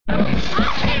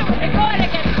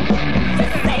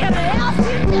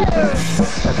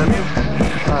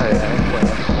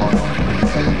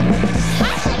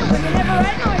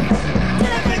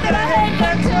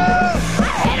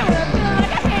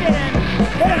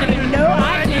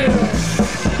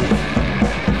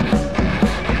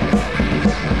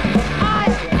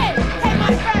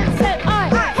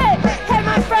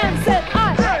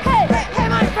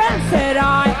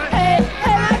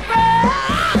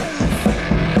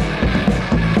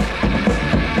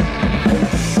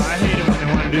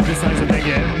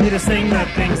Me to sing the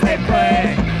things they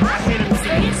play. I hate them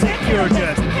so insecure,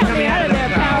 just tell me out of their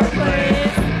power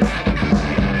plays.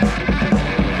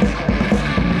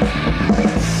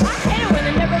 I hate it when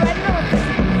they never write no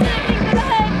anything that I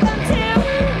hate them too.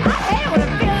 I hate it when I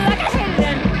feel like I hate it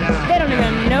and they don't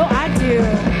even know I do.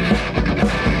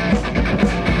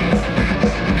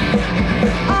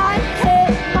 I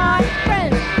hate my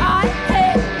friends. I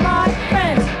hate my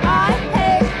friends. I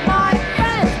hate my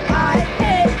friends. I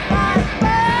hate my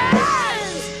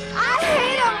friends. I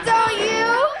hate them, don't you?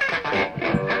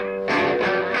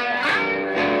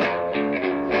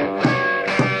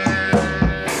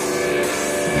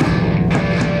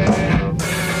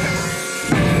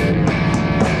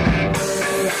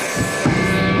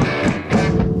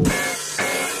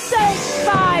 Take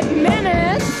 5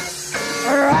 minutes,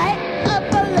 write up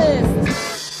a list.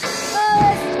 A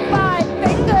list 5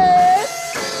 fingers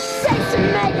takes to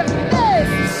make a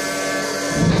fist.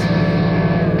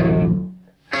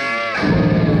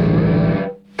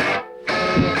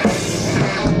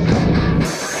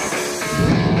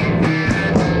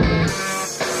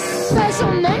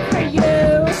 Special name for you,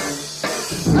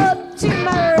 up to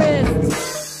my wrist.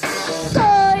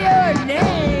 Call your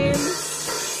name,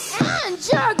 and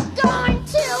you're going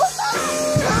to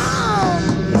home.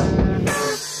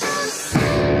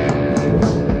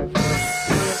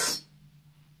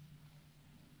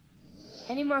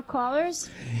 Any more callers?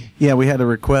 Yeah, we had a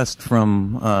request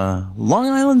from Long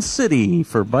Island City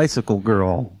for Bicycle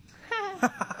Girl.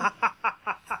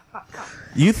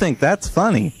 You think that's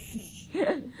funny?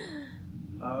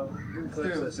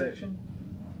 Clear the section.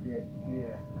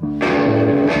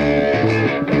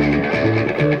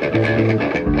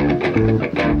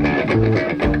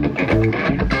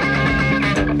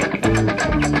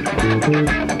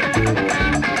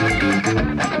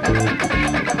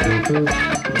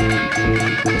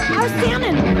 I was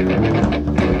standing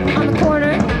on the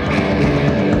corner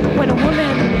when a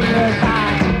woman rode by.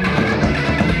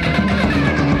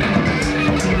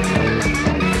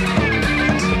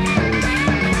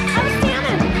 I was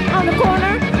standing on the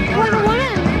corner when a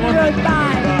woman rode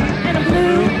by in a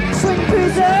blue swing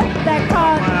cruiser that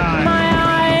caught my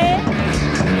eye.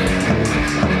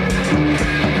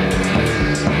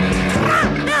 Ah,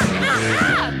 ah, ah,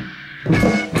 ah.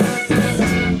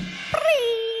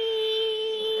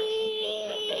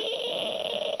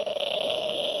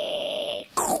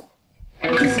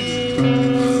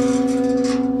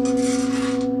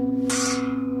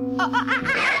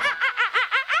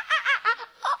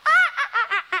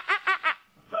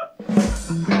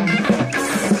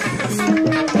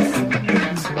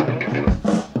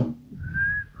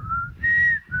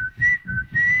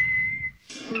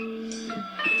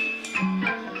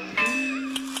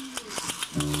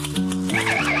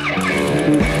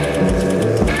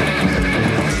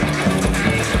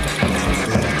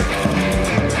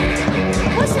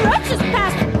 Pussy Roach just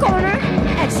passed the corner,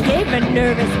 and she gave a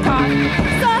nervous cough.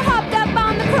 So I hopped up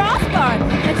on the crossbar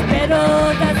and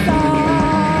spittled the song.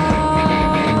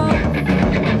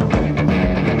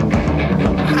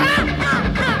 Ah, ah,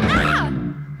 ah, ah.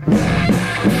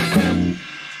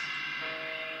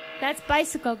 That's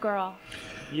Bicycle Girl.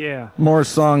 Yeah. More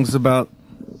songs about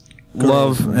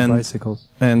love and bicycles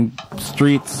and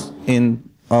streets in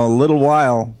a little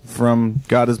while from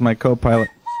God is My Co-Pilot.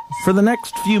 For the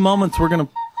next few moments, we're going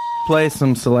to play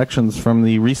some selections from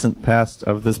the recent past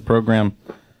of this program,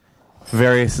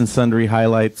 various and sundry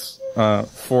highlights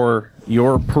for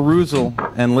your perusal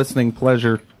and listening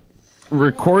pleasure,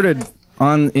 recorded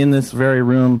in this very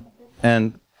room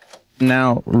and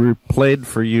now replayed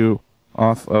for you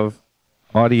off of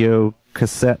audio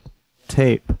cassette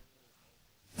tape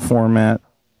format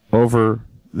over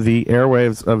the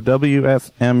airwaves of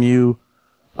WFMU,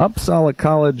 Uppsala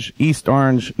College, East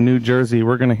Orange, New Jersey.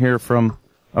 We're going to hear from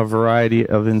a variety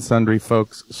of and sundry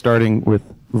folks, starting with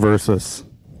Versus.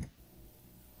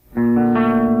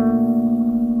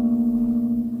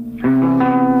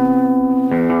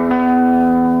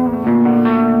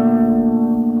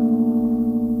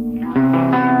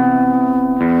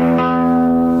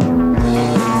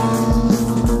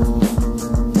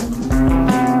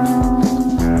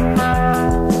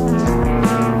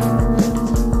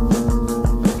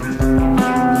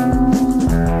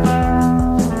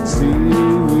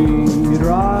 Seaweed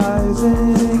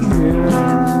rising here,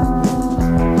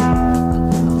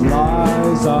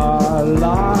 flies are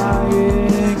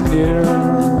lying near.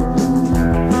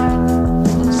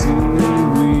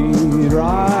 Seaweed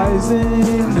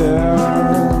rising there,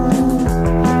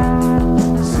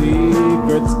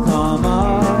 secrets come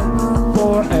up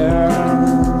for air.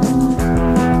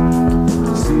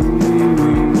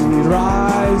 Seaweed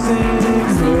rising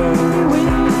here.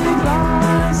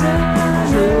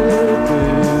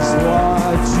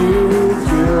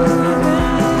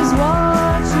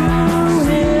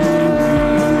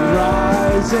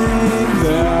 rising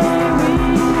there.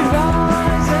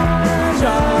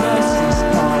 Justice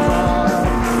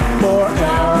cometh for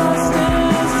air.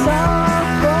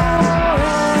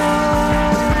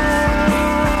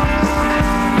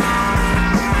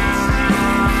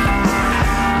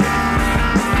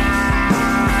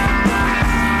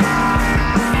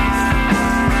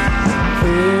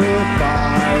 If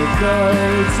I go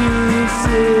to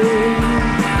see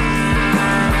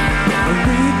and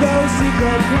read those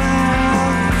secret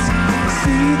plans,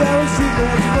 see those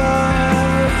secret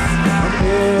words,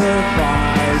 and if I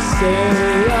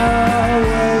stay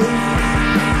awake,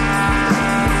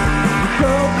 the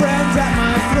girlfriend's at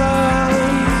my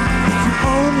throat, she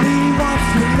only wants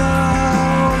to know,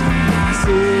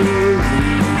 series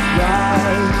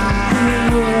right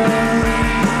here.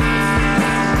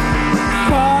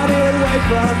 Parted away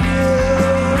from you,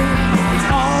 it's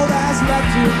all that's left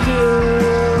to do.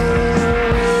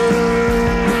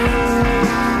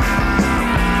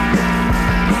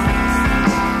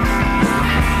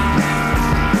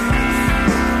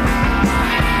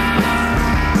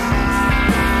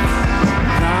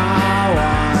 Now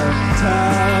I'm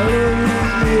telling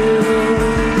you,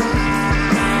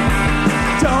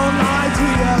 don't lie to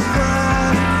your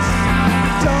friends,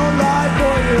 don't lie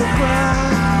for your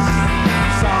friends.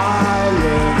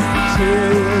 Silent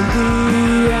till the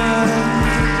end.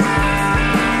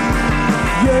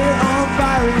 You're your own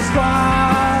firing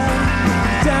squad.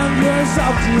 Damn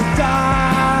yourself to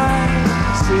die.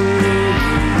 Sitting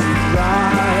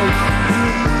right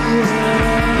here.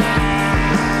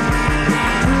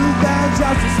 Truth and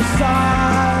justice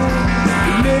aside,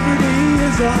 liberty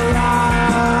is a lie.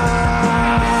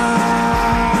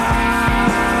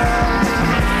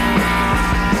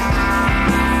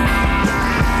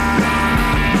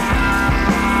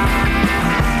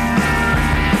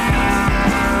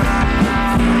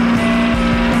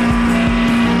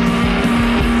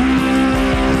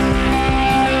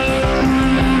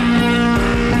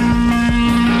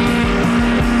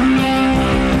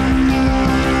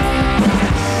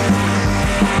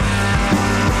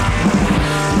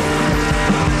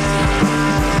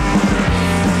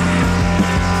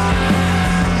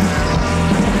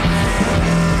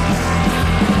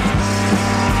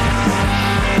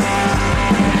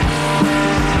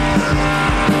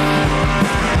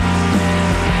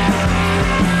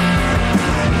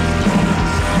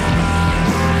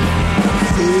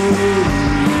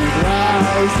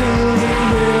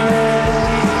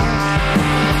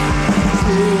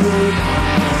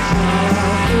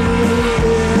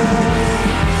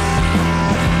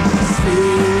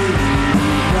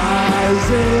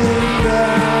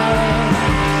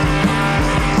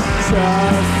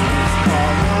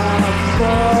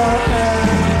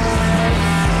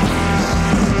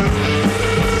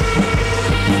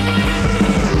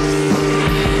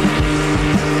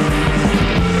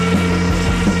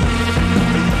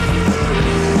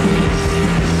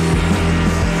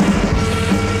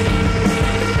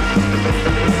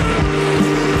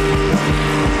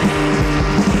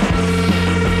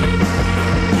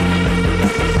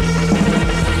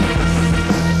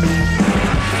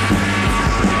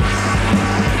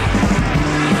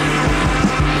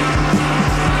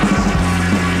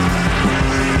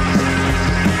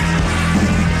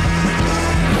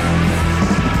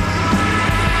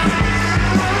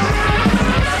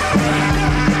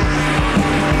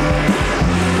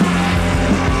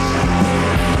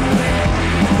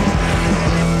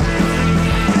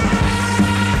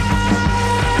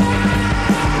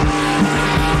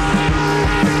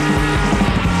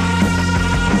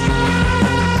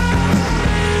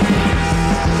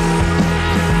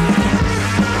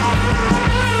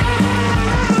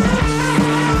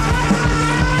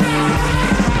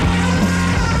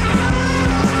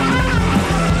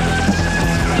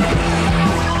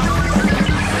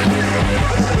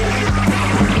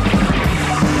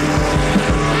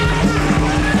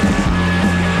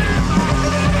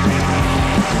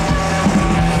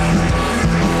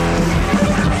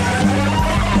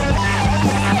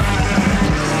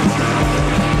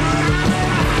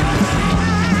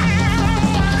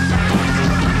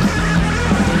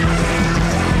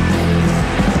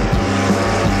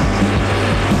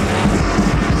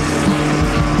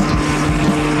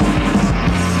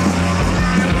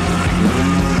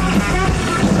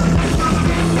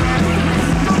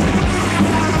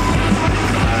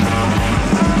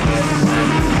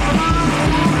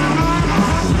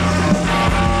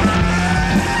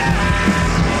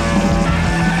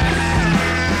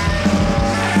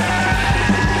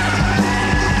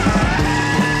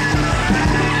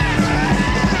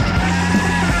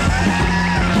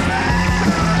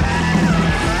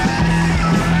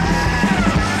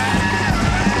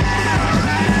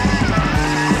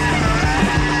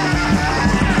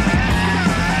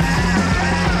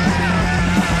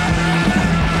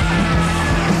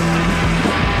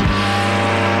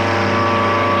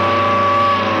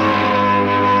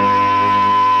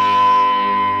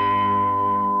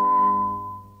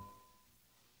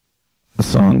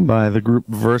 Song by the group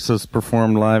Versus,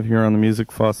 performed live here on the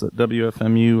Music Faucet,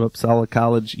 WFMU, Uppsala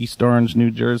College, East Orange,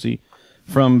 New Jersey,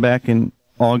 from back in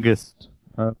August.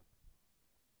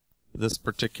 This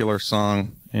particular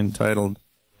song entitled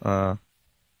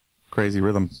Crazy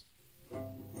Rhythms.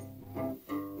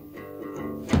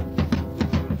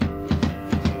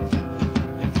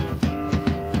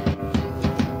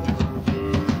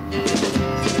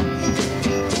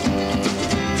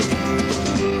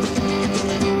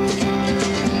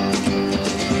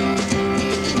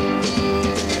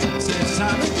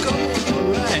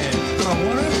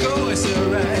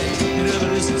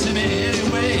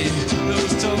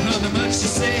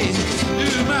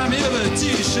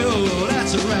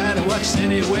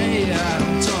 Anyway, I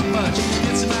don't talk much,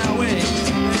 it's my way,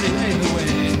 any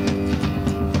way.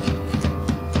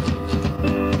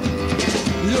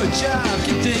 Your job,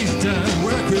 get things done,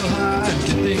 work real hard,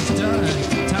 get things done.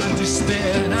 Time to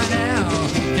spare, not now.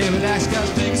 Hey, relax, got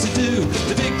things to do.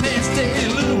 The big pants stay,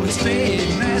 little ones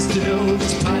fade. Nice to know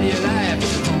it's part of your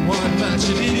life. On one much,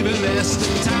 you need even less.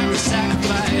 Time to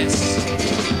sacrifice.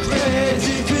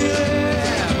 Crazy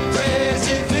feeling,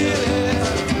 crazy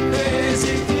feeling,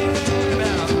 crazy feeling.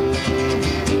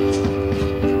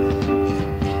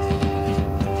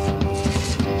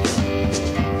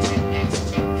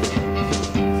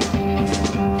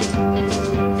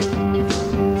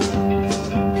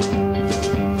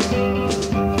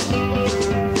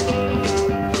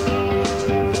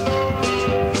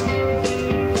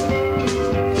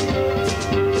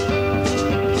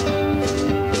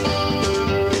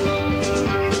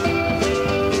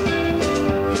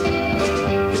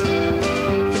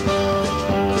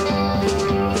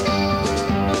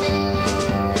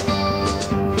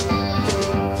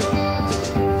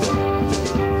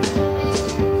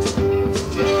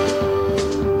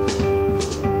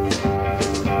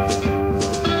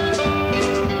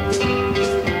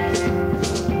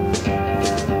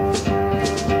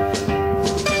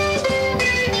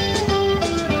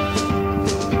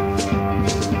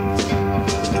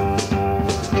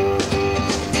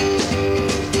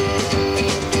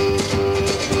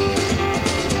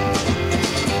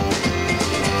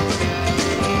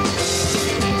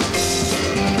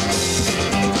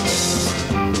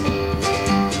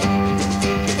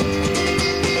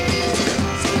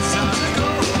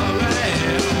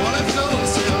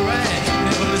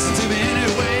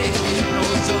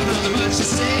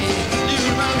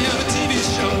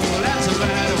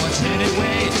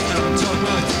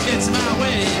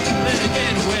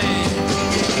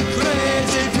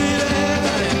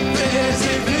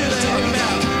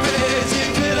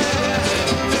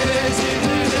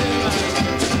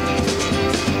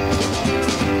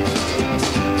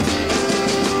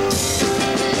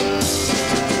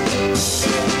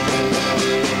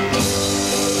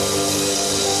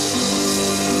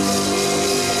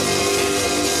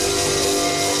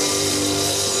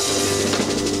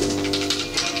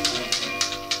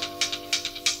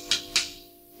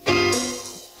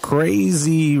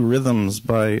 Crazy Rhythms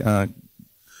by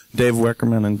Dave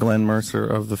Weckerman and Glenn Mercer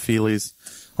of the Feelies,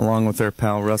 along with their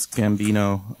pal Russ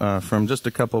Gambino, from just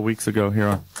a couple of weeks ago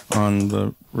here on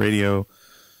the radio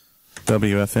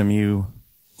WFMU,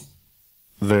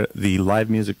 the live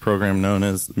music program known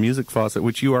as Music Faucet,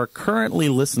 which you are currently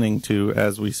listening to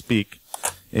as we speak,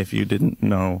 if you didn't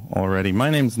know already. My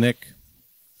name's Nick,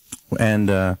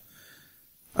 and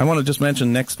I want to just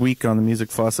mention next week on the Music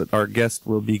Faucet, our guest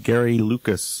will be Gary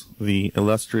Lucas, the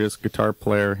illustrious guitar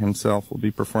player himself, will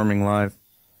be performing live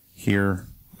here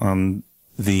on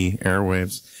the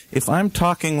airwaves. If I'm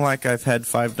talking like I've had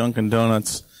 5 Dunkin'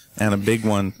 Donuts and a big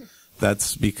one,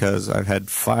 that's because I've had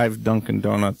 5 Dunkin'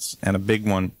 Donuts and a big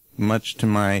one, much to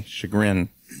my chagrin.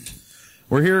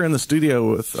 We're here in the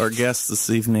studio with our guest this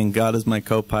evening. God is my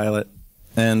co-pilot,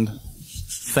 and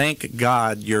thank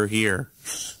God you're here.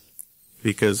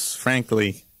 Because,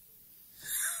 frankly,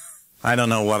 I don't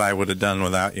know what I would have done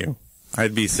without you.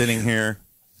 I'd be sitting here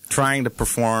trying to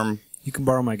perform. You can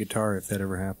borrow my guitar if that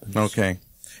ever happens. Okay.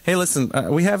 Hey, listen,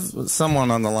 we have someone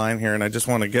on the line here, and I just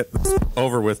want to get this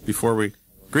over with before we...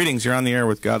 Greetings, you're on the air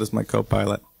with God as my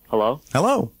co-pilot. Hello?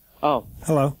 Hello. Oh.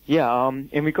 Hello. Yeah,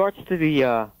 in regards to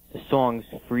the songs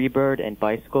Freebird and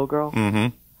Bicycle Girl,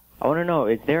 I want to know,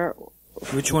 is there...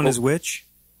 Which one is which?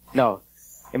 No.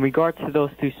 In regards to those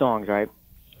 2 songs, right,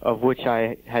 of which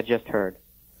I had just heard.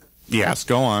 Yes,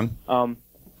 go on.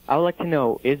 I would like to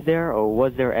know, is there or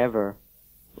was there ever,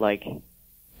 like,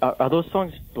 are those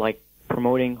songs, like,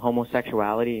 promoting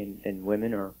homosexuality in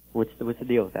women, or what's the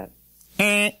deal with that?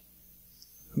 I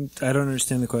don't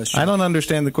understand the question. I don't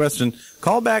understand the question.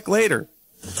 Call back later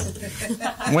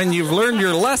when you've learned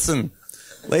your lesson.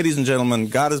 Ladies and gentlemen,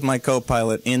 God is my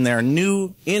co-pilot in their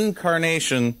new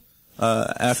incarnation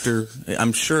after,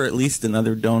 I'm sure, at least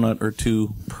another donut or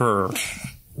two per.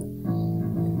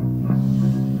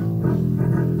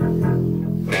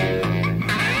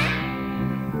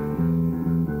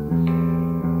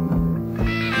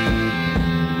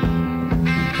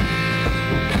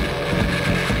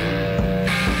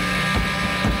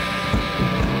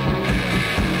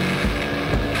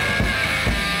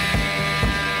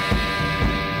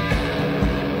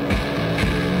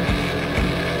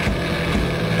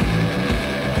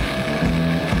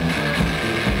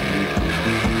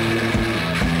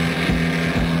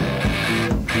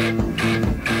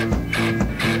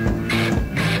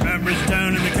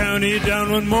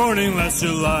 Down one morning last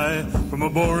July, from a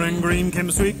boring green came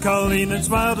a sweet Colleen and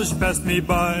smiled as she passed me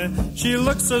by. She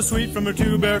looked so sweet from her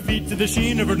two bare feet to the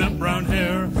sheen of her nut brown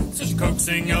hair. Such a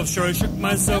coaxing elf, sure I shook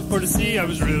myself for to see I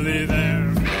was really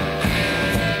there.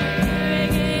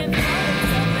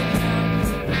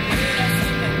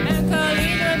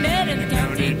 Colleen, I met in the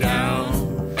county down.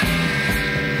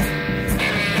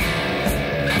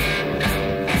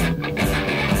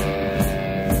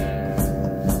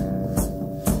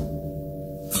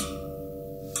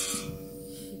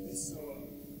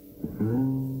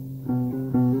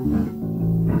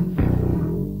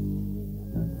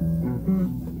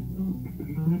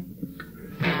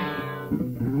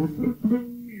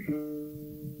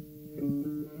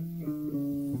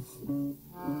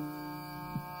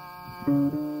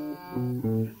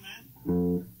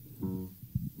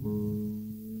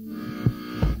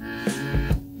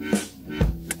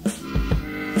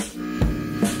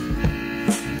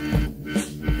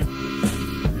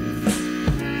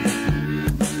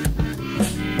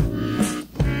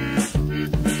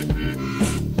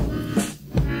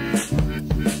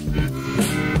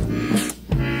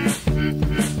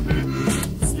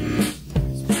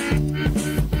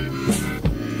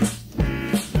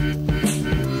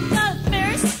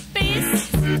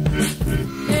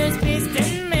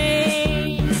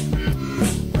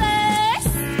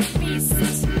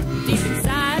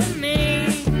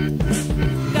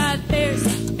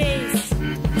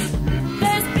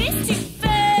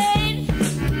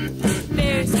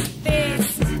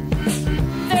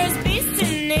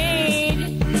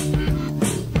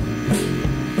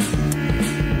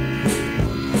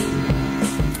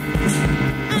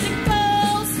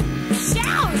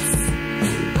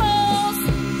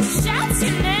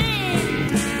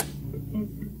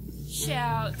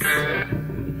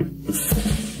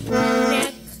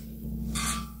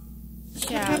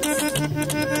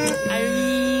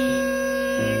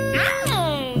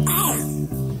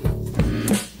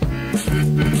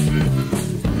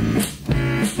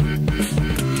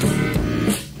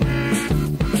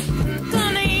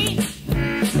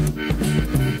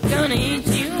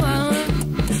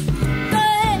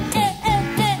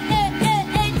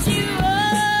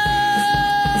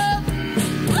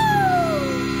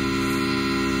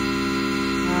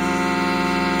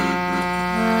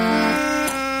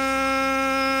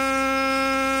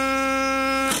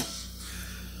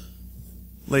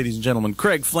 Ladies and gentlemen,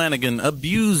 Craig Flanagan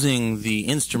abusing the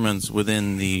instruments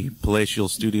within the palatial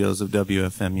studios of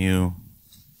WFMU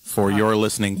for your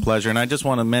listening pleasure. And I just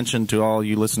want to mention to all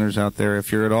you listeners out there,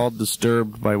 if you're at all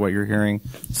disturbed by what you're hearing,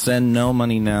 send no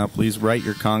money now. Please write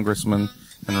your congressman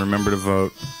and remember to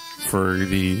vote for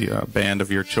the band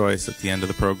of your choice at the end of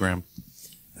the program.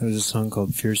 That was a song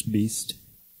called Fierce Beast.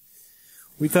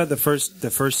 We thought the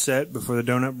first set before the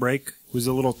donut break was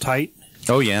a little tight.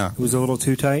 Oh, yeah. It was a little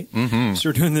too tight. Mm-hmm. So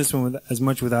we're doing this one with as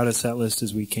much without a set list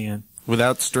as we can.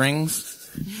 Without strings?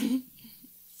 What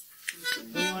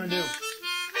do you want to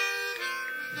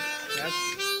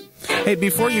do? Hey,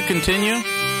 before you continue,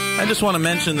 I just want to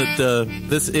mention that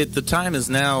the time is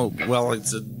now, well,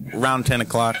 it's around 10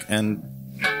 o'clock, and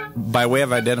by way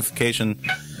of identification,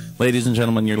 ladies and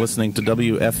gentlemen, you're listening to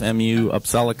WFMU,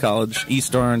 Uppsala College,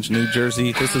 East Orange, New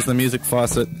Jersey. This is the Music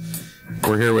Faucet.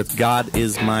 We're here with God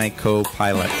is my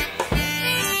co-pilot.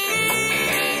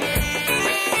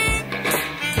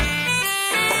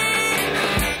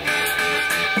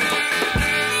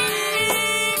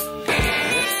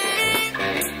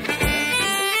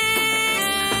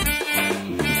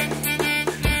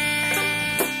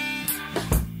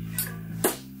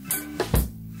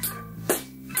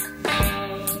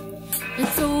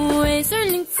 It's always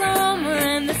raining summer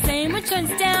and the same wind shines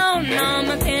down on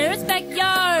my parents'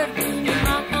 backyard in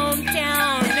my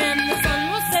hometown, and the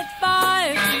sun will set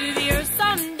fire to the earth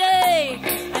someday.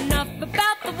 Enough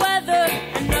about the weather,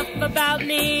 enough about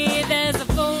me. There's a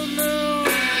full moon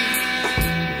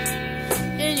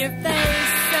in your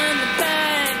face and the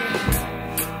bed.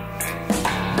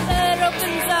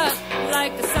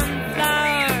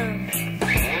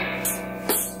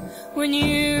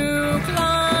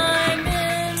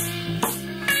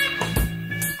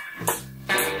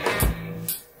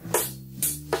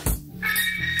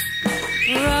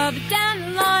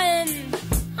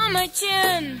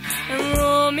 chin and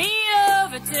roll me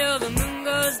over till the moon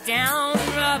goes down.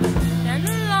 Rub down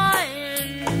the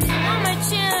line on my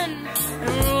chin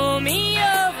and roll me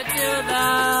over till the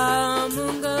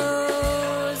moon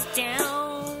goes down.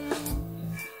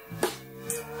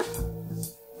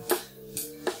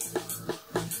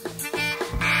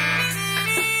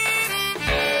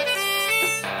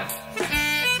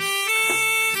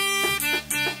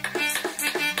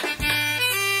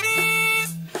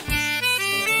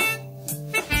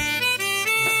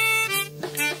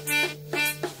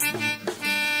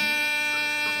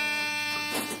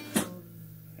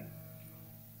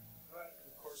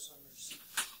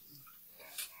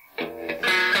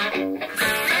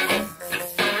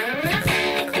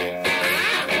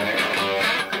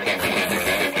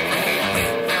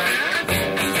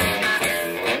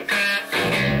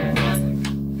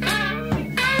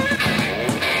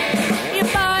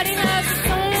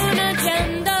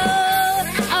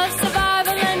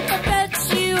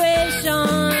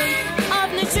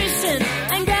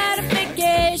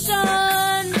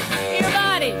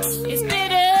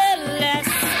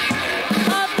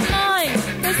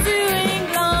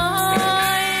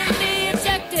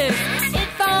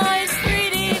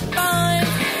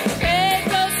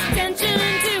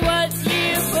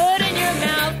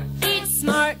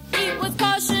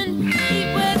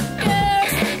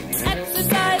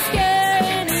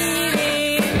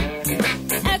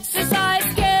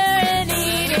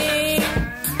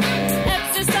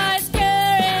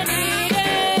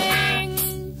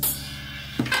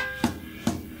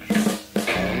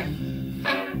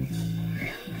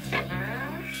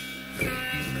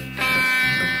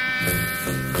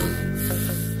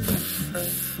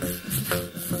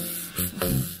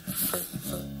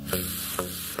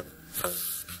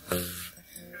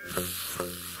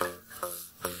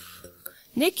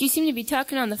 Nick, you seem to be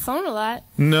talking on the phone a lot.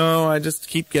 No, I just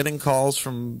keep getting calls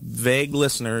from vague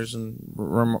listeners and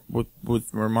with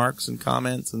remarks and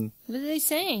comments and. What are they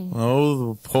saying?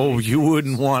 Oh, you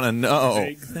wouldn't want to know.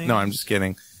 Vague things? No, I'm just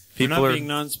kidding. People Being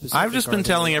non-specific. I've just been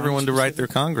telling everyone to write their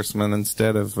congressman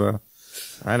instead of.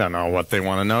 I don't know what they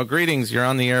want to know. Greetings, you're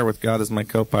on the air with God as my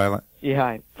co-pilot. Yeah,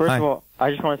 hi. First of all, I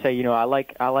just want to say,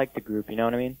 I like the group. You know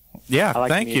what I mean? Yeah, I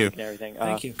like thank the you. music and everything.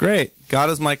 Thank you. Great.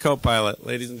 God is my co-pilot,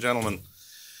 ladies and gentlemen.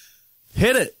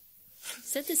 Hit it.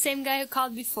 Is that the same guy who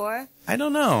called before? I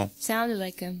don't know. Sounded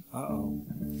like him. Uh-oh.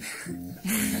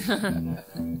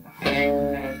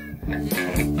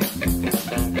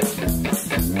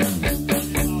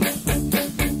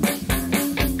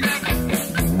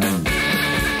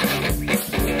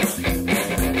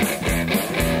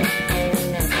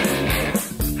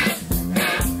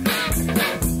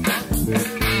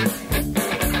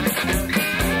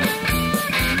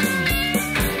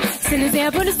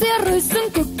 Polizia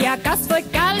russen kukiakas voi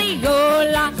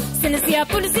Kaliola. Sinisiä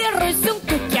polizia russen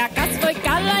kukiakas voi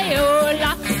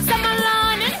Kaliola.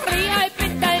 Samanlainen rihai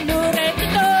pitää nuureeti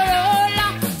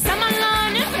tolola.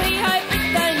 Samanlainen rihai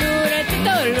pitää nuureeti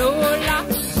tolola.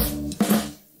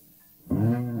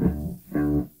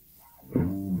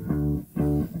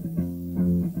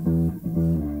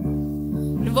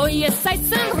 Nu voi je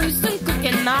saitsen russen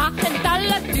kukenaahen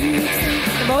tällä tyyksi.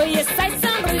 Nu voi je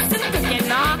saitsen russen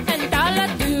kukenaahen tällä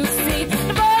tyyksi.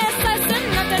 Nu voi je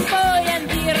saitsen naten pojen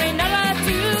piirin ära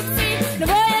tyyksi. Nu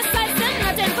voi je saitsen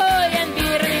naten pojen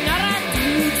piirin ära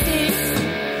tyyksi.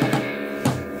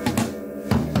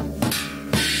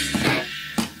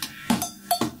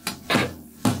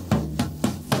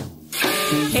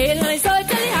 Heilani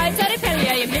soiteli haitari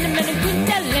peliä ja minä menen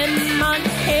kuuntelemaan.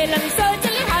 Heilani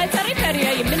soiteli haitari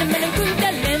peliä ja minä menen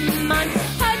kuuntelemaan.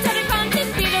 Haitari pantin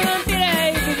pidon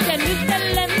pireen yhten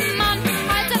yhtelemaan.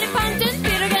 Haitari pantin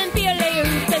pidon pireen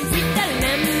yhten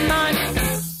sittelemään.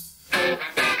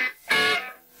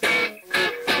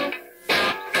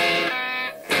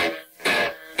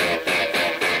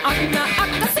 Anna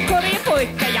akkasi korja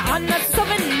poikka ja anna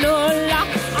sovennolla.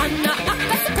 Anna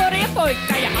akkasi korja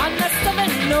poikka ja anna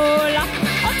sovennolla.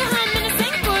 Otahan minä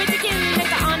sen kuitenkin,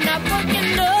 eikä anna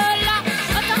poiken nolla.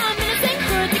 Otahan minä sen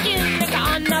kuitenkin, eikä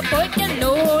anna poiken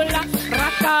nolla.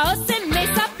 Rakkaus se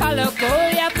meissä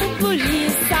palokoja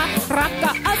pumpulissa.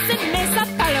 Rakkaus se meissä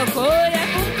palokoja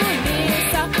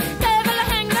pumpulissa. Päivällä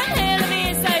hengen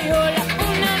helmissä, jolla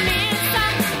unelmissa.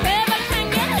 Päivällä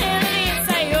hengen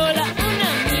helmissä, jolla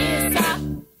unelmissa.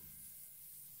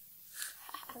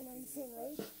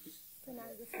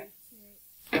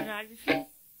 Pornography.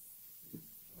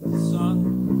 This song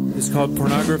is called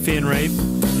Pornography and Rape.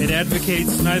 It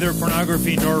advocates neither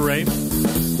pornography nor rape.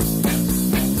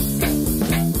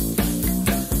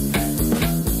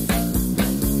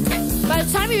 By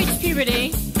the time you reach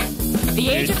puberty, the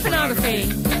age of pornography,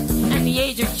 and the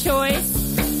age of choice.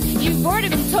 You've already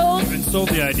been told Been sold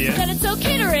the idea. that it's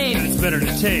okay to rape. And it's better to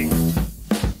take.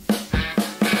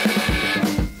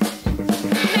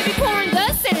 Maybe porn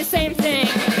does say the same thing.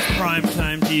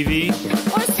 Primetime TV.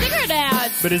 Or cigarette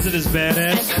ads. But is it as bad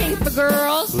And as pink for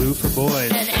girls. Blue for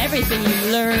boys? And everything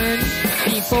you learn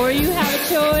before you have a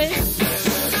choice.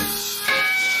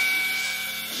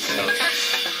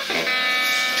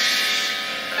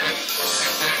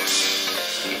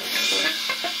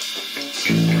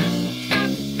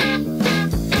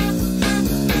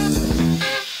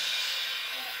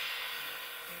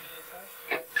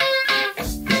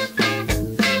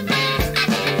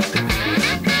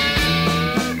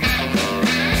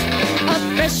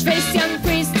 Fresh-faced young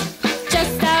priest,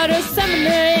 just out of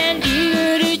seminary and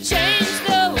eager to change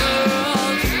the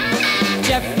world.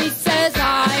 Jeffrey says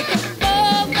I could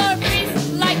fall for a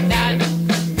priest like that.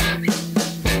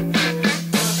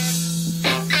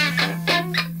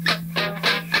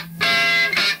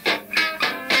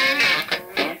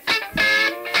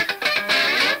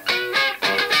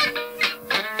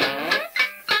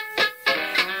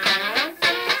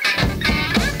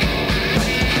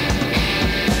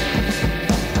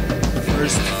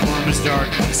 First form is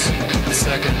darkness. The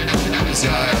second,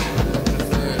 desire. The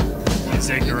third is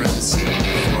ignorance.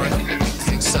 The fourth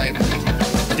is excitement.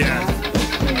 Death.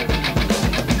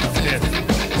 The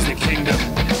fifth is the kingdom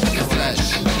of the flesh.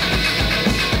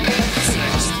 The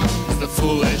sixth is the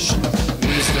foolish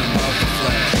wisdom of the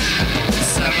flesh. The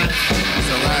seventh is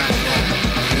the radical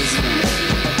wisdom.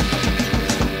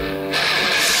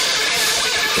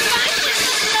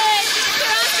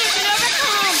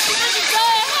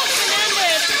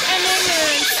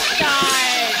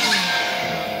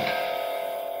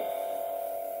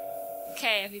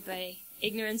 Okay, everybody.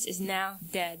 Ignorance is now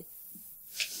dead.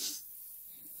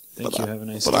 Thank you. Have a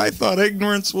nice But day. I thought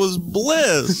ignorance was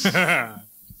bliss.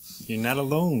 You're not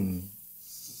alone.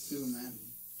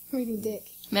 Reading Dick.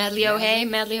 Madly oh hey,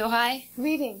 madly oh hi.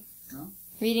 Reading.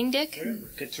 Reading Dick.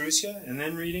 Katrusia, and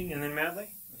then reading, and then madly?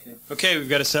 Okay, we've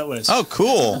got a set list. Oh,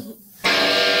 cool.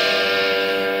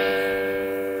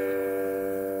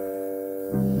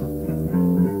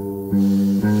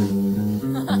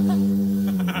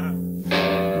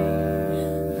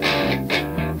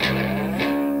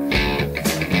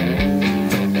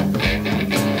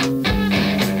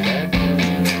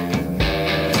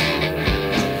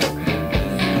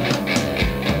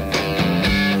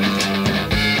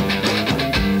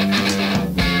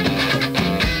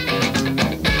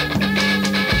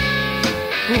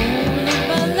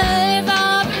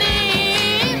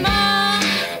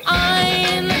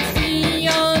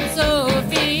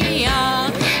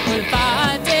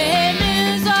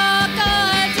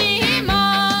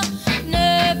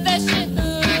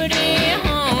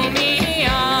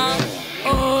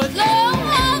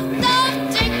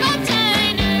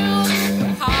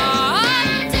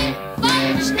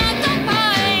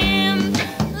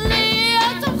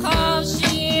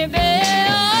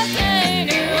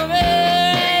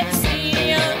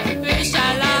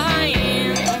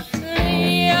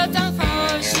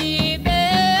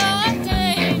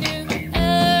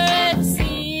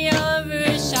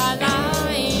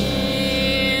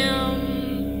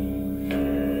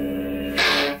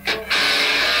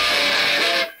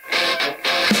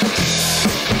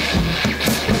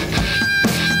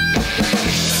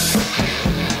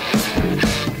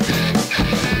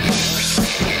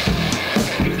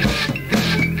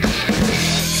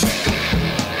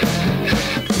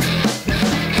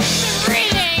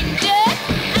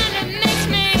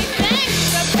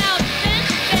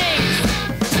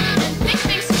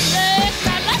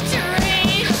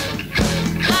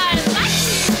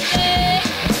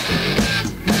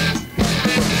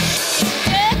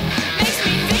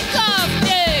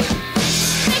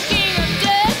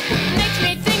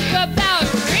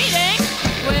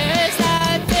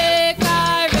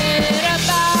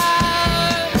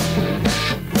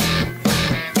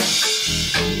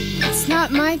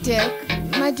 My dick.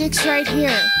 My dick's right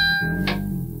here.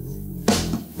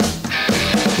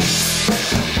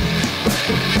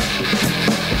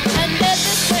 And there's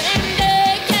the same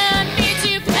day can be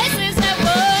two places at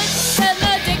once. Said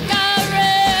the dick I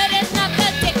read is not the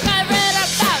dick I read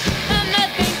about. And the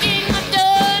thinking I've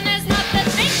done is not the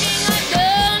thinking I've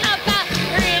done about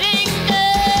reading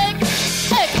dick.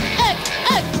 Egg, egg,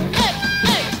 egg, egg,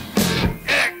 egg.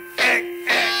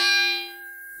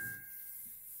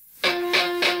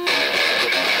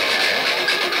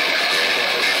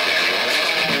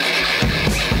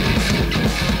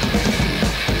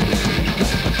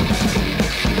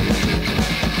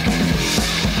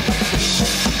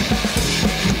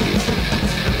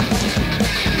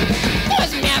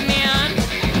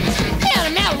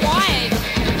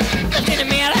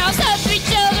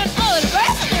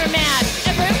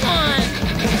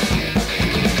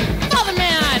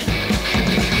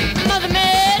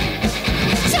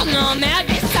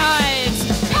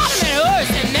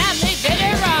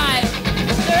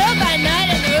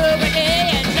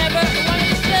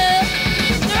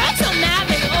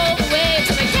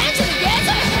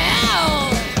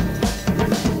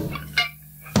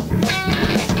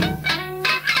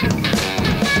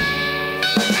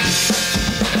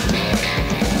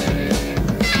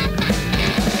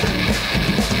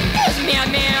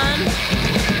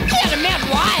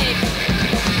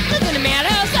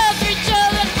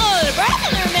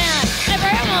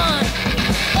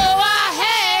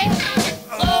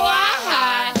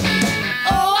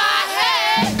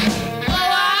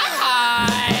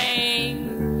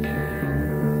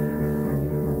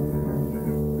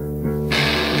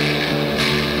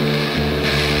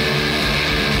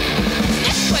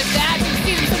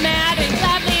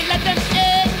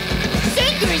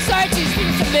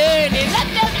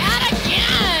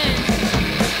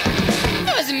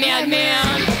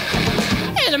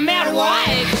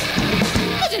 wife.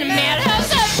 Doesn't matter how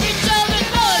such your children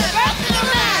know the birth of the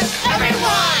man.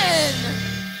 Everyone.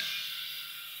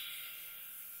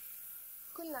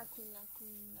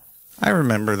 I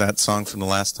remember that song from the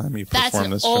last time you That's performed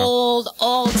an this show.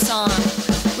 old song.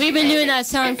 We've been doing that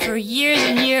song for years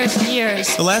and years and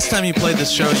years. The last time you played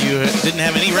this show, you didn't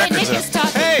have any records Nick is out.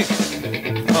 talking. Hey!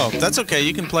 Oh, that's okay.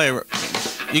 You can play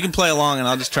along, and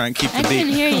I'll just try and keep the I beat.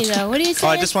 couldn't hear you, though. What do you say? Oh,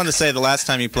 I just wanted to say the last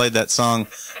time you played that song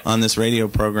on this radio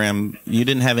program, you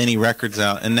didn't have any records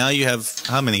out, and now you have,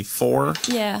 how many, 4?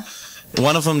 Yeah.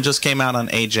 One of them just came out on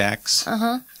Ajax,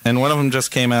 Uh-huh. and one of them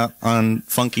just came out on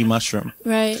Funky Mushroom.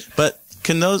 Right. But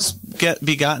can those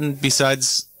be gotten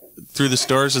besides through the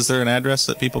stores? Is there an address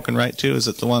that people can write to? Is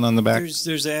it the one on the back?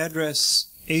 There's an address.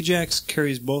 Ajax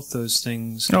carries both those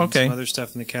things. Oh, and okay. Some other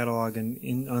stuff in the catalog,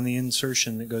 and on the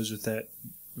insertion that goes with that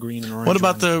green and orange.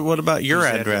 What about your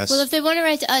address? Well, if they want to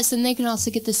write to us, then they can also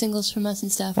get the singles from us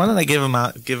and stuff. Why don't I give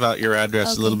out your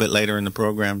address a little bit later in the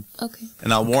program? Okay.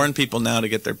 And I'll warn people now to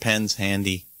get their pens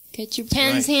handy. Get your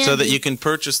pens handy. So that you can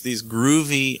purchase these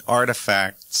groovy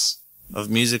artifacts of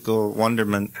musical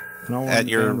wonderment at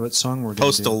your what song we're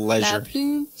postal La leisure.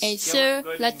 plume est sur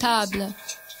la table.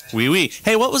 Oui, oui.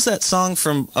 Hey, what was that song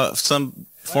from some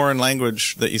foreign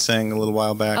language that you sang a little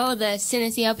while back? Oh, the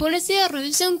Sinesia Punesia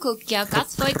Rusun Kukia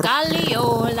Katsoi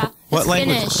Kaliola. What It's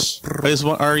language? Finnish.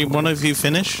 Are one of you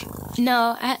Finnish?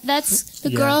 No, that's the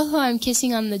girl who I'm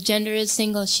kissing on the Gender is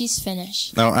Single. She's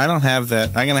Finnish. No, I don't have that.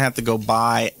 I'm going to have to go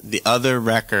buy the other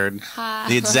record,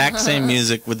 the exact same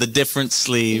music with a different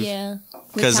sleeve. Yeah.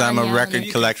 Because I'm a Tanya. record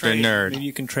collector nerd. Maybe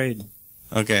you can trade.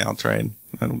 Okay, I'll trade.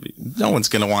 No one's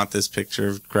going to want this picture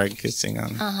of Greg kissing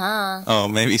on. Uh-huh. Oh,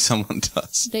 maybe someone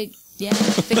does. The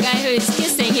guy who's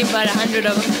kissing, he bought 100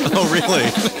 of them. Oh, really?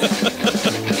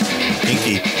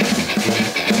 Pinky.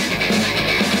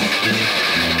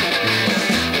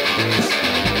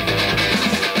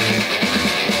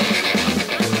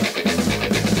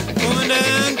 Going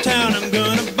downtown, I'm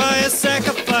gonna buy a sack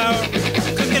of flour.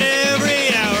 Cook it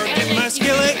every hour. Get my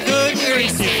skillet good and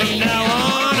greasy from now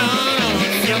on.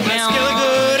 Get my skillet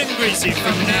good and greasy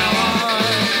from now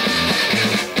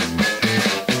on.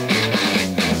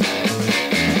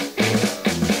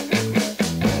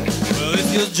 Well,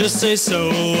 if you'll just say so,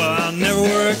 I'll never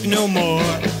work no more.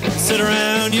 Sit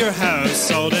around your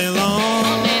house all day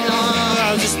long.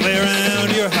 I'll just lay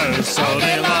around your house all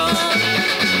day long.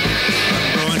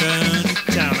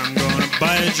 I'm gonna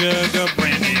buy a jug of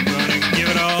brandy. I'm gonna give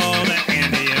it all to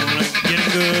Andy. I'm gonna get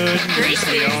him good and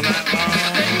greasy all night long.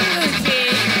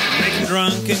 Make him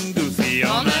drunk and goofy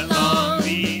all night long.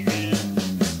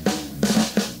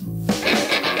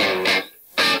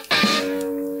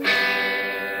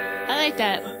 I like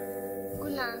that.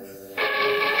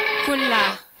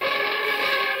 Kunla.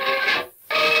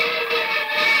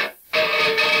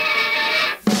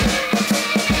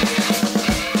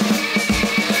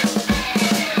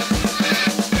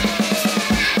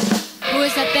 Who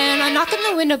is that there? Now knock on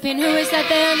the window pane. Who is that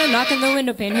there? Now knock on the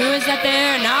window pane. Who is that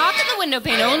there? Knock on the window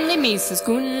pane. Only me, says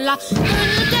Kunla.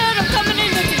 Kunla, coming in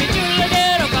to me. Kunla,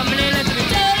 coming in to me.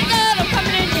 Kunla,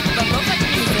 coming in to me.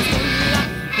 Says Kunla.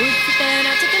 Who is that there?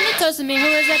 Now taking the toes of me. Who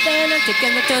is that there? Now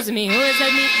taking the toes of me. Who is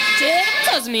that me? Taking the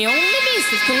toes of me. Only me,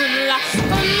 says Kunla.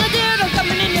 Kunla,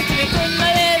 coming in to me.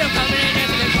 Kunla, coming in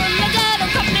to me. Kunla,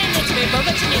 coming in to me.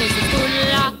 But you need says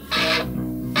Kunla.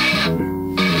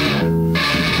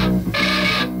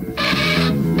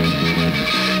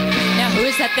 Who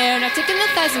is that there? Now taking the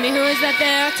thighs of me. Who is that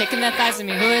there? Taking the thighs of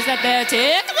me. Who is that there?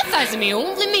 Taking the thighs of me.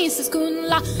 Only me, says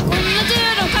Kunla.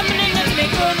 Kunla, I'm coming in to me.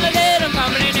 Kunla, I'm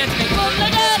coming in to me. Kunla,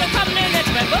 I'm coming in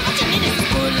to me. But what you need is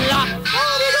Kunla.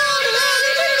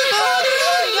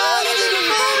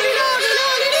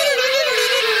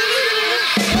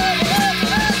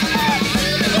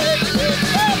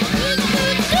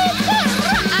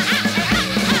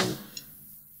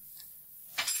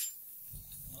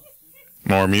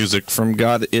 More music from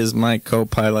God is My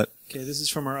Co-Pilot. Okay, this is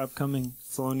from our upcoming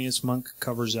Thelonious Monk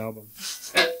covers album.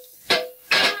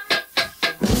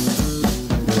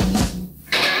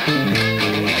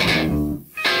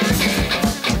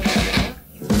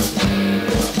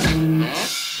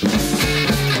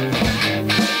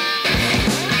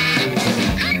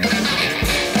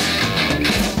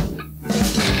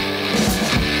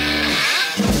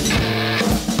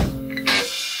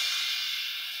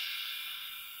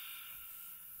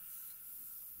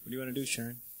 What do you want to do,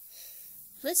 Sharon?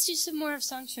 Let's do some more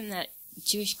songs from that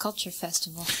Jewish Culture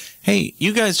Festival. Hey,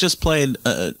 you guys just played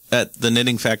at the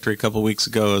Knitting Factory a couple weeks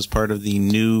ago as part of the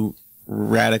new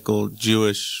radical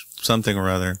Jewish something or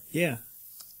other. Yeah.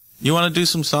 You want to do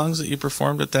some songs that you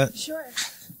performed at that? Sure.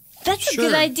 That's Sure. a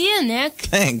good idea, Nick.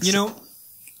 Thanks. You know,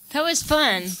 That was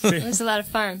fun. It was a lot of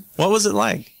fun. What was it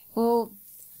like? Well,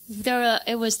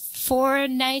 it was 4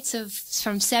 nights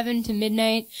from 7 to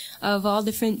midnight of all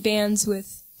different bands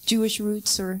with Jewish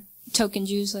roots or token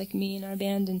Jews like me in our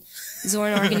band, and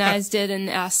Zorn organized it and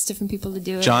asked different people to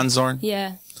do it. John Zorn?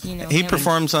 Yeah, you know. He him.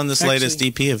 performs on this Actually- latest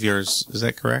EP of yours. Is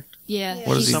that correct? Yeah.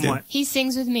 What does he do? somewhat. He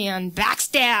sings with me on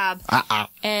Backstab.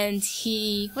 And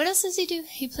what else does he do?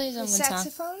 He plays on one song.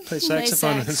 Saxophone? Play Plays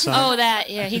saxophone in sax. the song. Oh, that,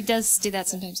 yeah, he does do that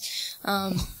sometimes.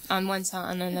 On one song,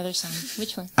 on another song.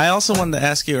 Which one? I also wanted to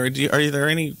ask you, are there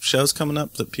any shows coming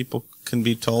up that people can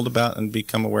be told about and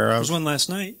become aware There of? was one last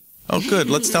night. Oh, good.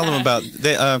 Let's tell them about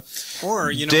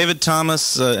Or, you know, David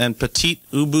Thomas and Petite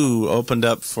Ubu opened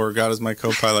up for God Is My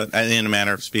Co-Pilot, in a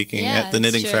manner of speaking, Yeah, at the that's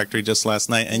Knitting true. Factory just last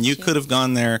night. And That's you true. could have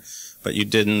gone there, but you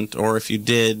didn't. Or if you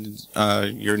did,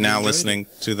 you're now enjoyed listening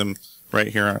to them right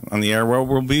here on the air. Well,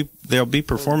 they'll be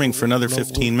performing for another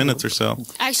 15 minutes or so.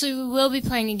 Actually, we will be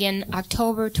playing again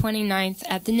October 29th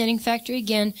at the Knitting Factory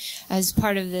again as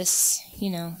part of this,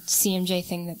 CMJ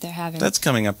thing that they're having. That's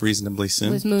coming up reasonably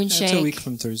soon. with Moonshake. that's a week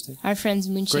from Thursday. Our friends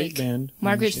Moonshake. Great band.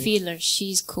 Margaret Moonshake. Fiedler,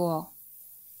 she's cool.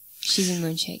 She's in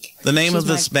Moonshake. The name She's of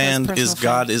this my band personal is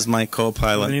God friend. Is My The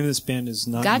Co-Pilot. name of this band is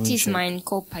not Gott ist Moonshake. mein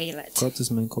Co-Pilot. Gott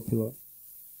ist mein Copilot.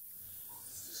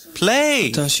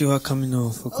 Play! Watashi wa kami no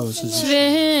fuko suzu.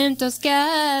 Schwimmt das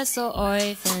Gas so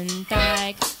auf den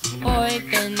Teig, auf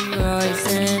den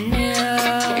großen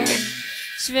Hill.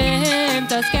 Schwimmt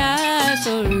das Gas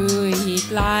so ruhig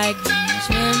leicht,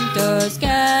 schwimmt das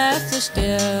Gas so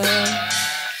still.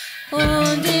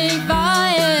 Und ich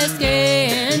weiß,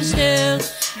 gehen still,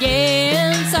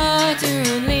 gehen zart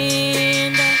und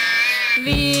lind,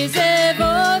 wie sie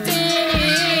Worte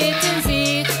in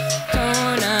sieht,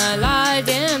 Ton allein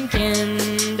dem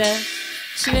Kind.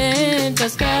 Schwimmt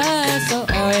das Gas so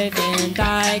auf den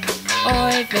Teig,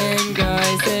 auf den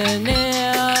großen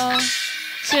Hill.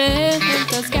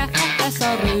 Schwimmt das Gas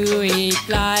so ruhig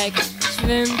leicht,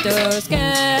 schwimmt das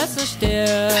Gas so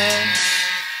still.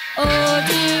 Oh,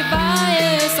 die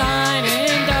Baie ist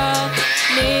einen Tag,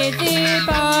 nicht die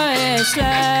Baie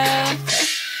schlecht.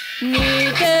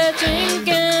 Nicht der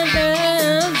trinkende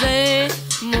See,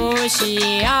 muss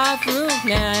ich auf und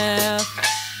nach.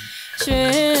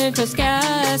 Schwimmt das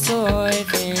Gas so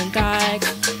auf den Teig,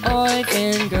 auf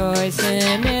den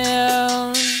großen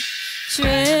Hill.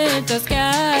 Schwimmt das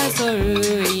Gas so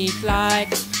ruhig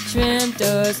leicht, schwimmt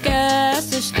das Gas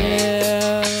so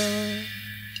still.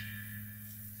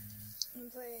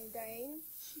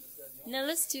 Now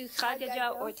let's do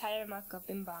Chagaja or Tire Maka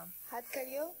Bim Bam. Hat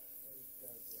Kalyo?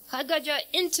 Chagaja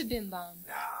into Bim Bam.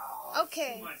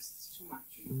 Okay.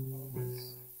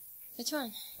 Which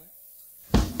one?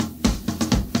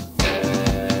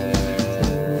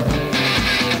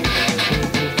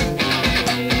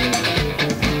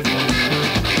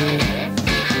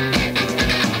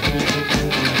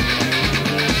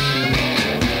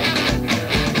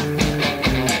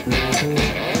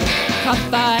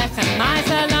 Papa kan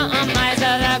Maisala on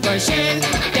Maisala Gorshin.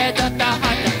 Der Doktor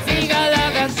hat das Ziegele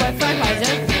gefolgt von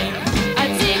Weißenfing.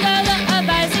 Als Ziegele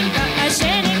Weißenfing, ein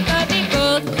Schänig auf die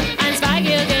Gut. Ein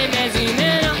Zweigel, den der Sühne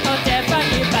noch auf der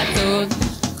Vergib tut.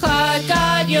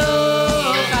 Chagadio,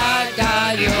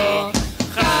 Chagadio,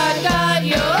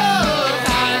 Chagadio,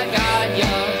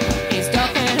 Chagadio. Ist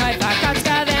doch ein Häufer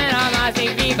Katzka, wenn er mal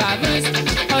sich lieber wüsst.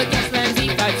 Und jetzt, wenn sie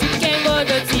bei Zügen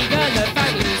wurde, Ziegele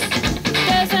vergrüßt.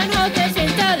 Dessen Haut ist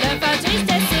hinter Löffel, ist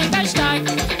es super stark.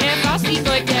 Der Faust wie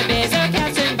Gold, der Besen,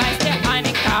 Kerzen beißt der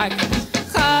einen Tag.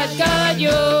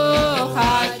 Chagadio,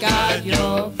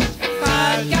 Chagadio,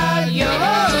 Chagadio,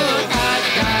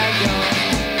 Chagadio.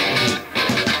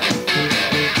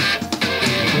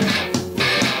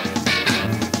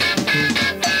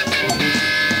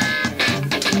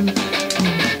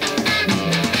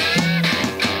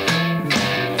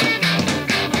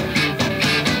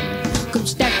 Kommt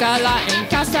Steckerler in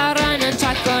Kasse rein und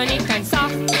sagt gar nicht kein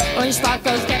Sach. Und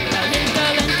Sparkos Stecker hinter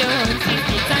Linde und fliegt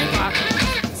nicht sein Fach.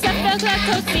 Sepper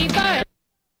Klackos Sieber.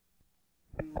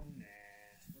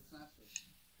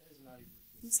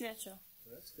 It's natural.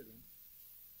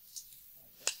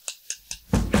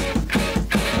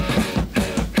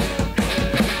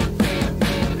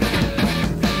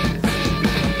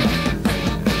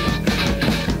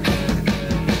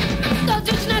 Don't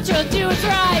do it's natural, do it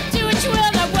right, do what you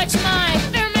will, not what you might.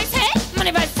 Never makes hay,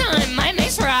 money buys time, mine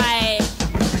makes right.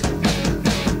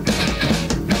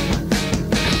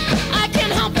 I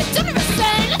can't help it, don't ever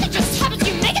say, nothing just happens,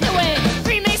 you make it the way.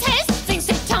 Free makes haste, things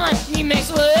take time, you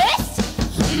makes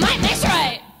waste, mine makes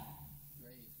right.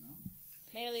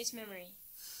 May release memory.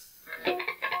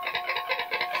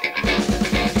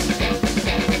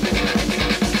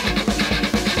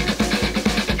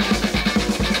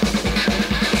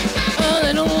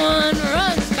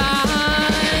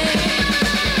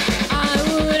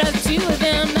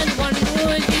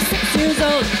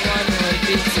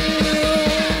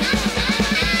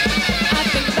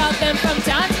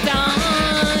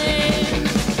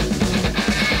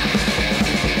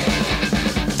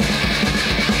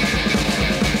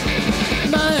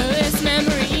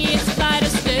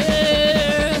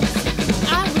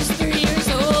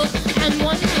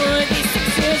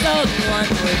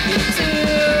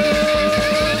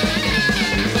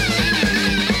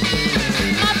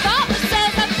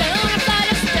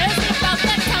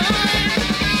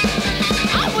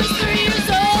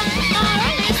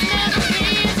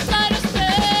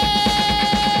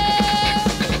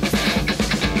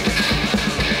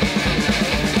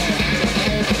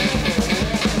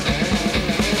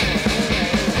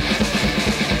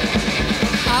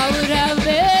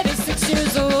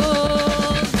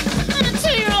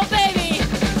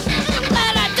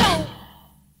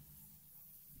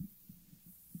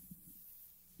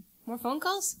 phone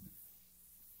calls?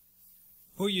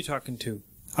 Who are you talking to?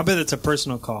 I bet it's a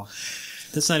personal call.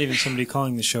 That's not even somebody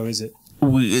calling the show, is it?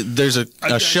 There's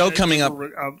a show coming up.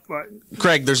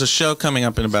 Craig, there's a show coming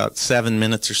up in about 7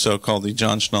 minutes or so called the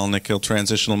John Schnall Nick Hill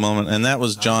Transitional Moment, and that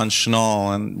was John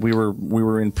Schnall, and we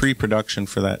were in pre-production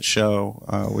for that show,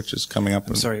 which is coming up.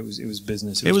 I'm sorry, it was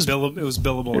business. It was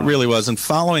billable. It really was, and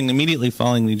immediately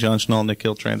following the John Schnall Nick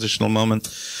Hill Transitional Moment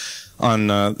on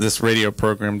this radio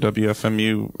program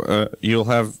WFMU, you'll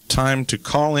have time to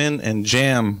call in and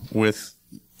jam with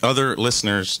other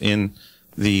listeners in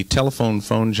the telephone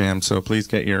phone jam, so please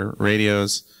get your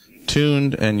radios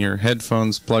tuned and your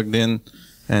headphones plugged in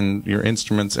and your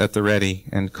instruments at the ready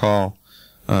and call.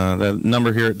 The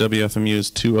number here at WFMU is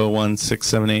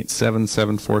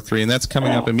 201-678-7743, and that's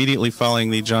coming up immediately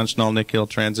following the John Schnall Nick Hill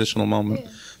Transitional Moment,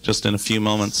 just in a few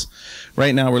moments.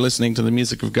 Right now we're listening to the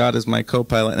music of God Is My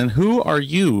Co-Pilot. And who are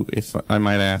you, if I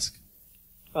might ask?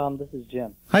 This is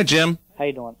Jim. Hi, Jim. How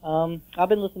you doing? I've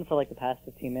been listening for like the past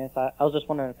 15 minutes. I was just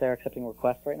wondering if they're accepting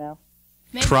requests right now.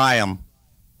 Maybe. Try them.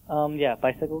 Yeah,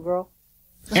 Bicycle Girl.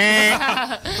 Oh,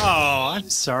 I'm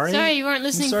sorry. Sorry, you weren't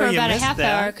listening for about a half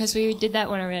hour because we did that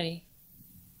one already.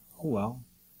 Oh, well.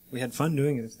 We had fun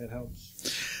doing it, if that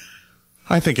helps.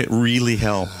 I think it really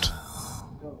helped.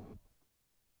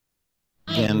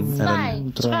 Again, Try.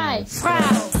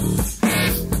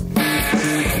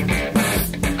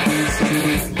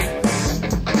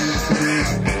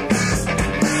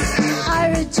 I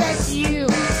reject you.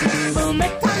 Boom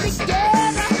it come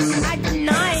together. I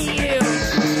deny you.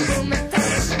 Boom it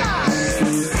come stop.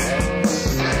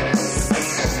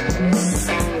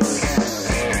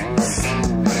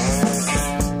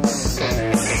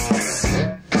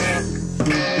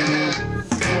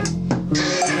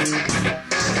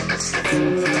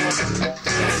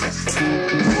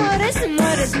 What is and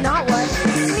what is not what?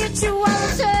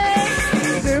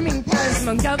 Mutuality. Grooming patterns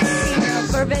among double female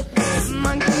vervet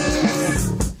monkeys.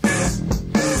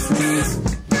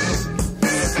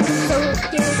 So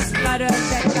it's got a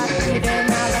that got it in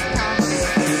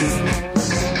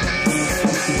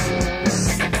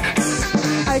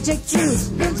I reject you.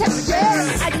 Boom tap again.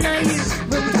 I deny you.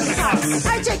 Boom tap top. I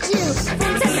reject you.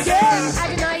 Boom tap again. I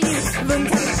deny you. Boom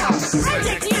tap top. I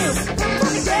reject you. Boom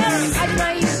tap again. I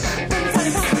deny you. Boom tap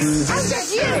top. I reject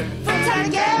you. Boom tap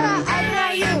again. I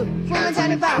deny you. Boom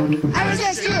tap top. I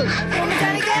reject you. Boom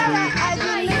tap again. I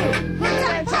deny you. Boom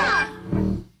tap top.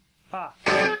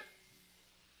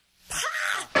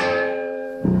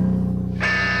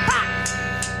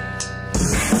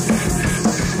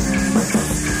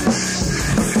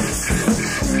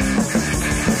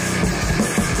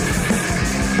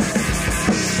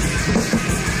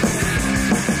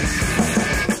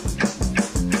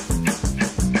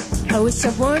 I wish I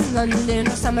were in London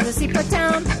or some other seaport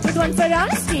town with one foot on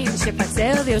a steamship. I'd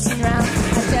sail the ocean round.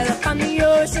 I'd sail up on the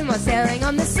ocean while sailing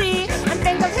on the sea and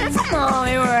think of her from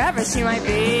Molly wherever she might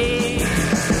be.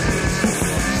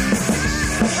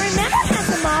 Remember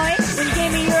handsome Molly when you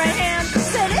gave me your right hand?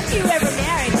 Said if you ever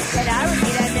married, that I would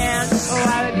be that man. Oh,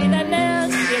 I would be that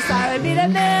man. Yes, I would be that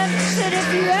man. Said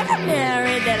if you ever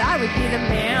married, that I would be the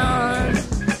man.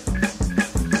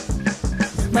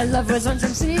 My love was on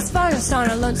some seas, forest on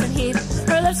a lonesome heath.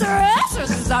 Her lips were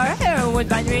roses, our hair would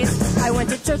bind wreaths. I went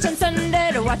to church on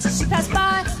Sunday to watch as she passed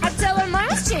by. I'd tell her mine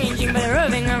was changing by the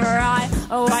roving of her eye.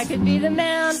 Oh, I could be the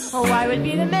man, oh, I would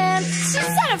be the man. She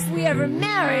said if we ever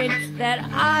married, that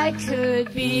I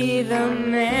could be the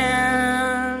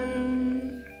man.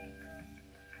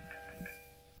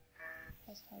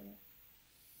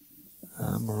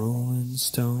 I'm a rolling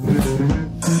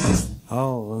stone,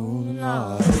 all alone and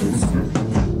lost.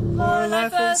 More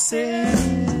life a sin,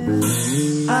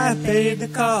 I paid the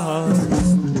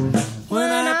cost.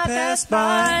 When I pass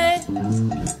by,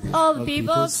 All the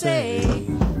people say,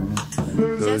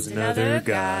 just another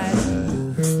guy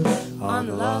on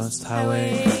the lost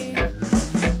highway.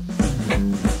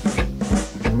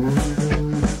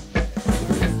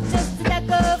 just a deck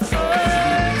of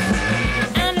cards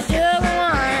and a jug of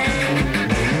wine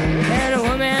and a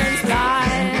woman's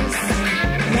lies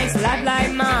makes a life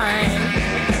like mine.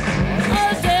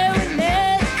 Oh, day we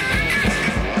met,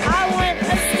 I went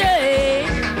astray,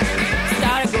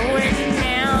 started going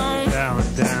down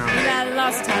that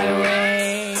lost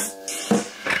highway.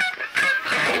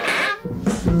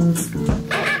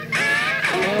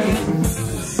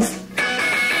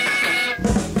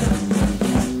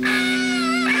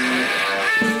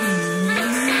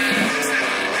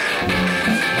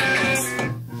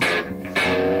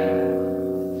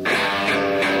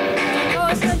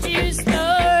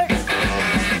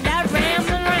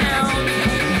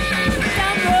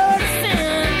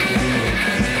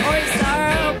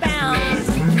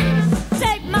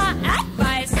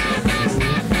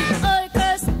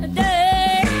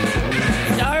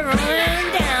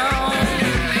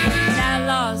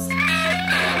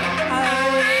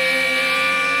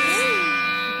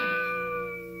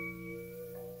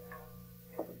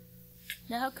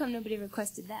 Now, how come nobody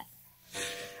requested that?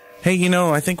 Hey, you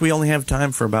know, I think we only have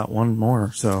time for about one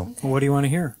more, so... Well, what do you want to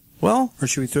hear? Well... Or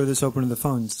should we throw this open to the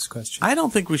phones, this question? I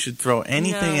don't think we should throw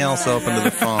anything else open to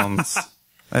the phones.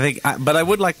 But I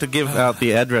would like to give out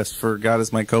the address for God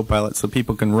is My Co-Pilot so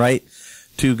people can write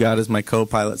to God is My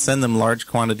Co-Pilot, send them large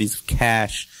quantities of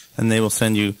cash, and they will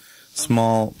send you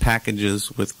small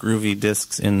packages with groovy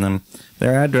discs in them.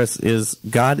 Their address is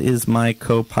God is My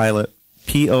Co-Pilot,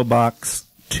 P.O. Box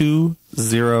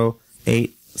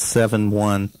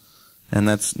 20871, and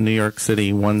that's New York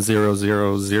City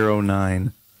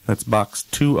 10009. That's box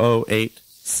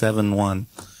 20871.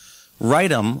 Write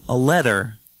them a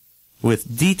letter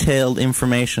with detailed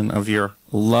information of your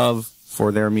love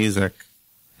for their music,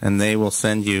 and they will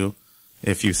send you,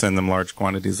 if you send them large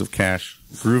quantities of cash,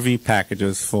 groovy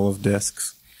packages full of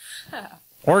discs.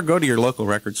 Or go to your local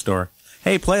record store.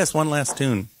 Hey, play us one last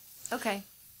tune. Okay.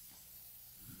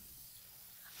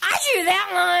 I drew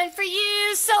that line for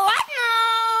you so I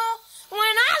know when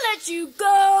I let you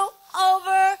go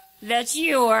over that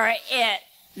you were it,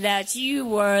 that you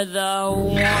were the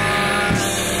one.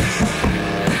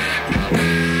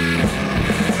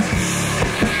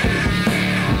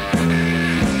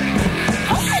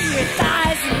 Open your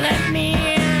thighs and let me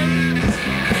in.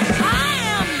 I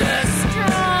am the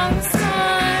strong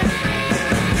sun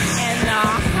and the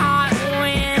hot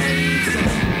wind.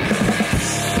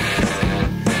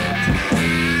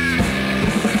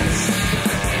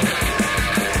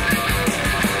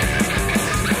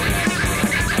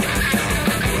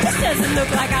 This doesn't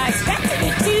look like I expected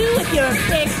it to with your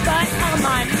big butt on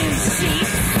my new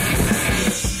sheets.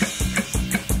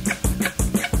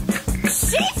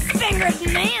 She fingered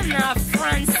me in the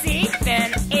front seat,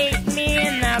 then ate me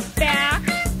in the back.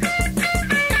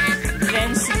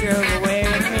 Then she drove away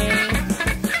with me,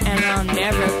 and I'm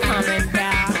never coming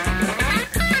back.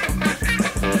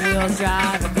 We'll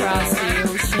drive across the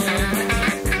ocean.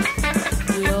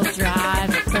 We'll drive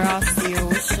across the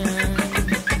ocean.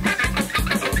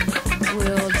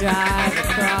 We'll drive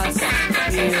across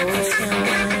the ocean.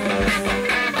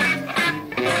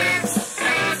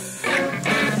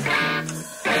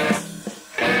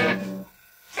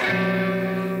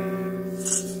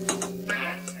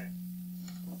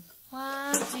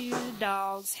 Why do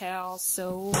dogs howl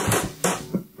so?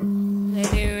 They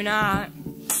do not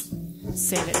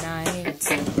save at night.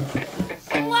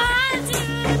 Why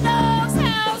do dogs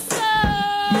howl so?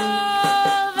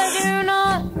 They do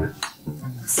not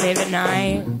save at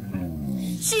night.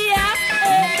 She asked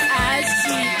as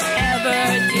she ever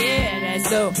did, as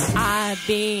though I,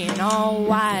 being all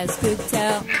wise, could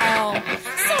tell all.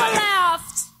 So I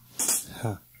laughed.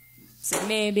 Said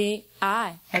maybe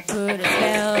I had put a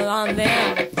spell on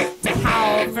them to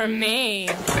howl for me.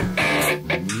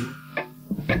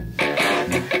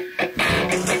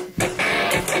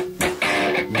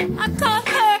 I caught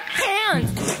her hand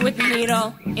with the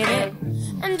needle in it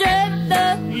and drove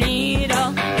the needle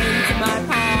into my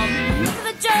palm for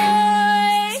the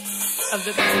joy of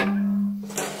the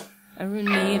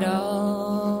needle.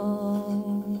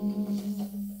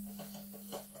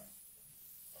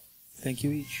 Thank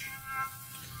you each.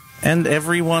 And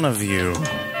every one of you.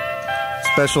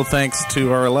 Special thanks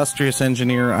to our illustrious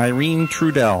engineer, Irene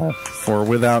Trudel, for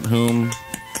without whom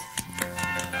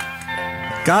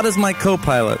God is My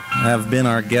Co-Pilot have been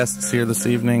our guests here this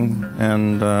evening,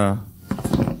 and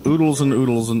oodles and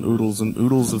oodles and oodles and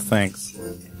oodles of thanks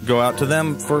go out to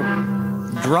them for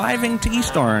driving to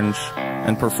East Orange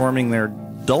and performing their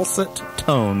dulcet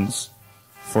tones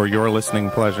for your listening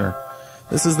pleasure.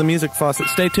 This is the Music Faucet.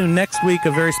 Stay tuned. Next week,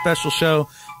 a very special show.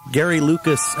 Gary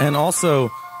Lucas and also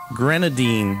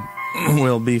Grenadine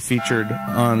will be featured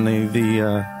on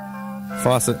the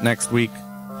Faucet next week.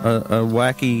 A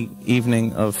wacky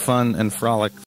evening of fun and frolic